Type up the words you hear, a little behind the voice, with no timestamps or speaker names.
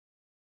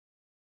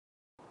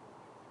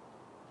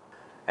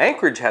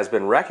Anchorage has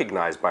been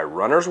recognized by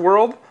Runner's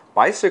World,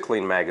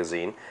 Bicycling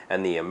Magazine,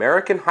 and the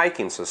American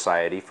Hiking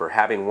Society for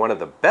having one of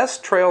the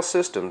best trail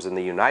systems in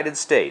the United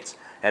States,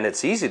 and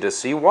it's easy to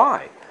see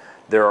why.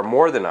 There are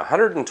more than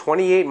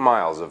 128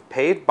 miles of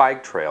paved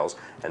bike trails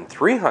and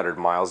 300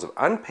 miles of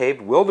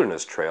unpaved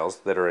wilderness trails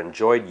that are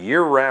enjoyed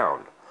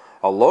year-round.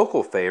 A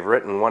local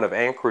favorite and one of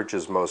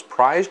Anchorage's most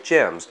prized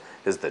gems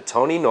is the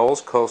Tony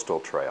Knowles Coastal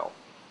Trail.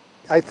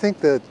 I think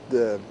that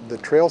the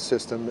trail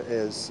system,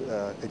 as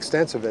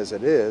extensive as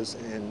it is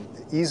and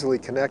easily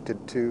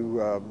connected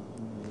to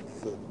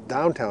the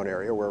downtown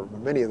area where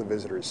many of the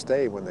visitors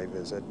stay when they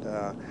visit,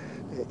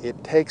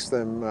 it takes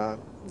them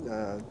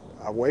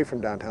away from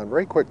downtown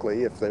very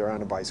quickly if they're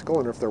on a bicycle,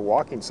 and if they're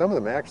walking. Some of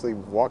them actually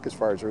walk as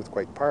far as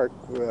Earthquake Park.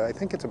 I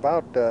think it's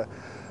about a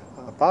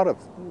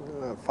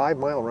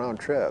 5-mile round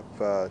trip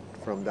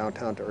from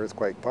downtown to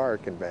Earthquake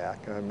Park and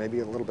back, maybe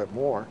a little bit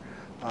more.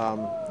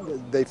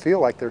 They feel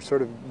like they're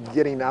sort of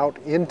getting out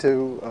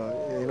into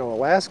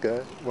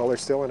Alaska while they're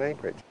still in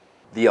Anchorage.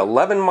 The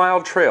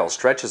 11-mile trail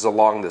stretches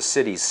along the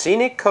city's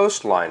scenic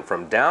coastline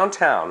from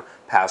downtown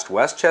past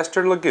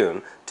Westchester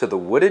Lagoon to the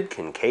wooded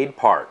Kincaid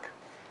Park.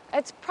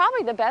 It's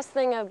probably the best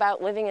thing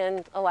about living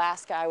in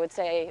Alaska, I would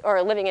say,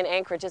 or living in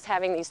Anchorage, is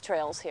having these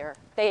trails here.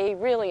 They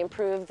really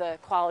improve the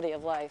quality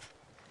of life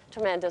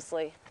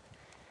tremendously.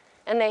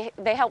 And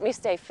they help me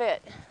stay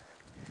fit,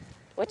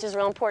 which is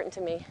real important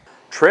to me.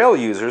 Trail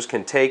users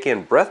can take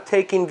in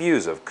breathtaking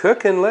views of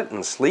Cook Inlet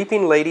and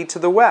Sleeping Lady to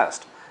the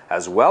west,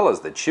 as well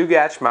as the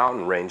Chugach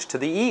Mountain Range to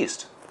the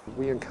east.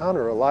 We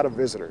encounter a lot of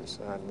visitors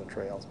on the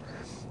trails,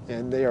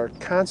 and they are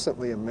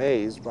constantly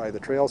amazed by the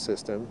trail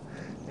system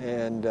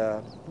and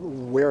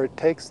where it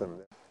takes them.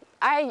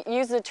 I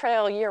use the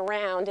trail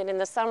year-round, and in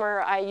the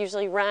summer I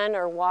usually run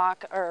or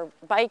walk or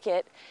bike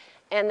it,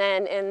 and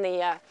then in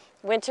the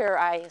winter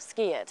I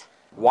ski it.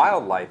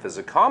 Wildlife is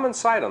a common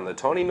sight on the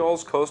Tony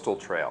Knowles Coastal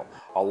Trail.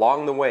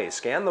 Along the way,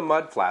 scan the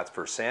mudflats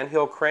for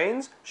sandhill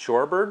cranes,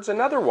 shorebirds, and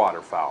other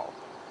waterfowl.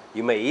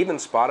 You may even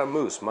spot a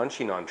moose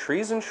munching on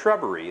trees and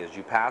shrubbery as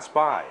you pass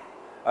by,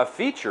 a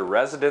feature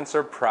residents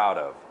are proud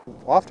of.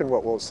 Often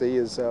what we'll see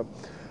is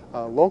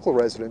local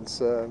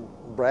residents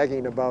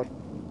bragging about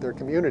their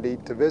community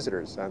to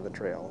visitors on the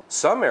trail.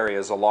 Some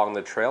areas along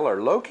the trail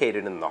are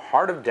located in the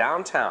heart of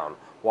downtown,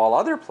 while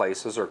other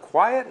places are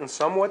quiet and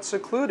somewhat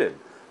secluded.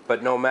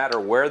 But no matter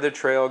where the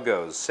trail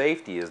goes,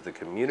 safety is the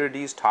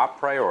community's top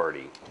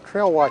priority.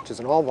 Trail Watch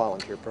is an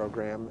all-volunteer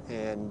program,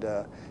 and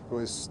it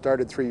was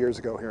started 3 years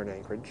ago here in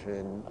Anchorage,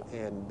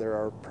 and there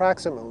are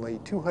approximately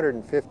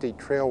 250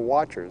 trail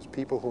watchers,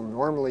 people who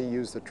normally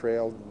use the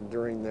trail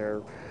during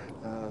their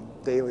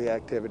daily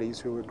activities,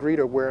 who agree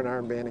to wear an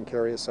armband and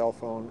carry a cell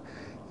phone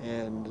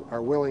and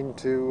are willing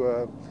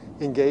to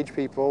engage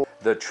people.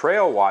 The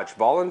Trail Watch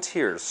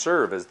volunteers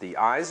serve as the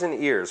eyes and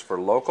ears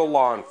for local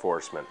law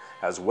enforcement,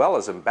 as well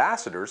as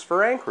ambassadors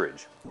for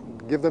Anchorage.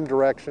 Give them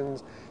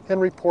directions and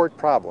report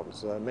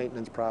problems,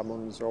 maintenance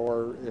problems,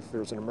 or if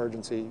there's an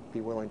emergency, be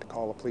willing to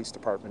call the police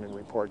department and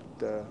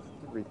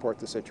report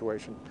the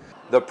situation.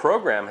 The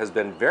program has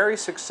been very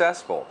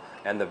successful,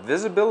 and the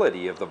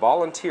visibility of the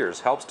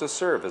volunteers helps to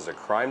serve as a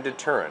crime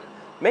deterrent,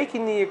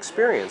 making the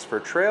experience for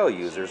trail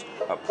users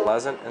a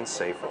pleasant and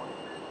safe one.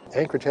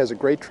 Anchorage has a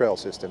great trail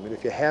system, and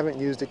if you haven't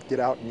used it, get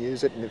out and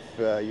use it. And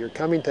if you're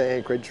coming to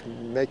Anchorage,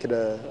 make it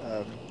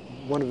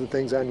one of the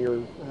things on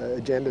your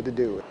agenda to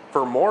do.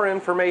 For more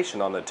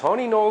information on the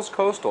Tony Knowles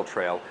Coastal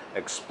Trail,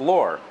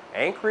 explore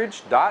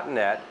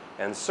Anchorage.net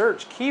and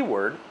search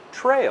keyword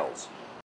trails.